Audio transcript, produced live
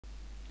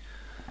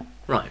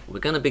Right, we're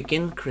going to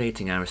begin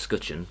creating our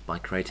escutcheon by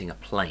creating a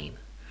plane.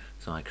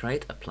 So I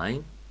create a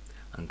plane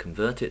and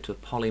convert it to a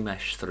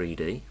polymesh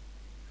 3D,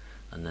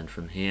 and then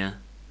from here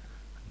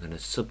I'm going to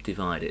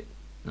subdivide it.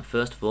 Now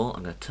first of all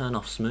I'm going to turn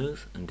off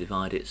smooth and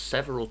divide it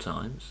several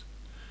times,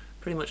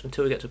 pretty much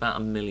until we get to about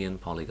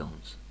 1,000,000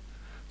 polygons.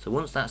 So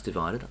once that's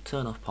divided, I'll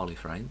turn off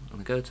polyframe,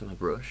 I'm going to go to my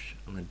brush,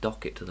 I'm going to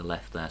dock it to the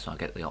left there so I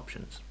get the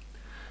options.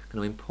 I'm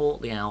going to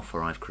import the alpha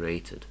I've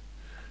created,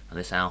 and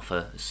this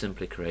alpha is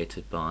simply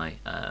created by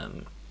a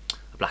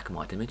black and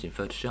white image in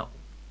Photoshop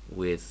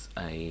with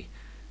a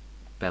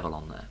bevel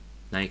on there.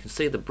 Now you can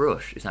see the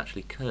brush is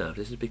actually curved.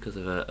 This is because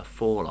of a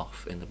fall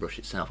off in the brush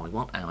itself, and we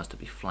want ours to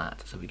be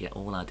flat so we get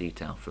all our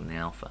detail from the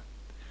alpha.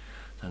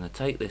 So I'm going to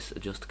take this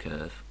adjust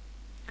curve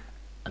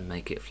and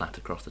make it flat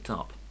across the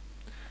top.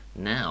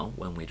 Now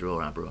when we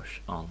draw our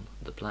brush on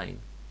the plane,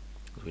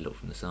 as we look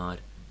from the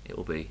side, it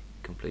will be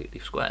completely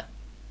square.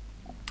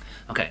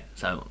 Okay,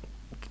 so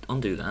to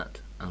undo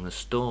that, I'm going to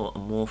store a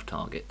morph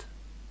target,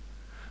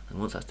 and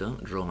once that's done,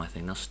 draw my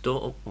thing. Now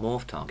store a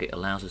morph target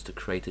allows us to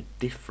create a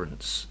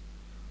difference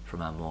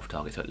from our morph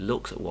target, so it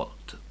looks at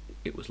what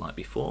it was like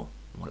before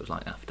and what it was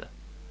like after,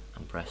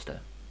 and presto,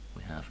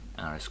 we have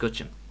our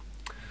escutcheon.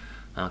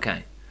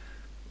 Okay,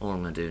 all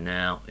I'm going to do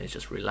now is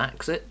just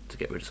relax it to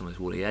get rid of some of these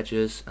woolly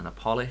edges, and a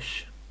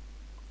polish,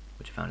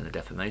 which I found in the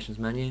deformations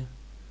menu,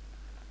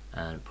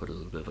 and put a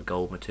little bit of a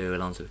gold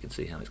material on so we can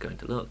see how it's going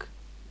to look.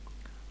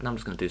 And I'm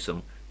just going to do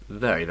some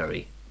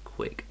very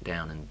quick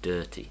down and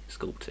dirty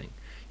sculpting.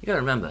 You got to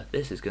remember,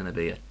 this is going to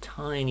be a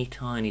tiny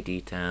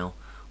detail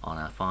on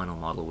our final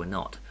model. We're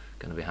not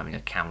going to be having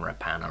a camera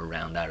pan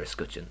around our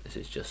escutcheon. This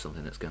is just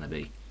something that's going to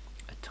be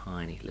a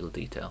tiny little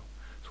detail.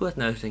 It's worth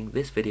noting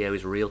this video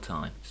is real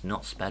time, it's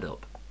not sped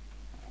up.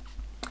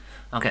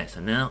 Okay, so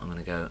now I'm going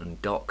to go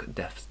and dock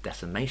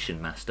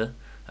Decimation Master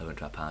over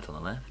into our palette on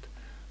the left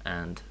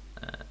and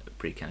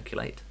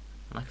pre-calculate.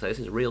 And like I say, this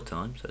is real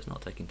time, so it's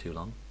not taking too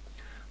long.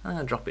 I'm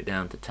going to drop it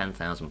down to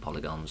 10,000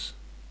 polygons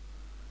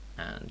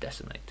and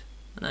decimate.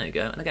 And there you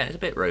go. And again, it's a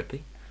bit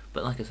ropey,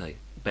 but like I say,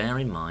 bear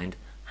in mind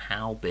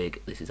how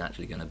big this is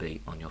actually going to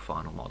be on your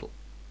final model.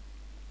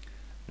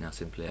 Now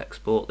simply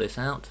export this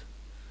out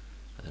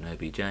as an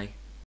OBJ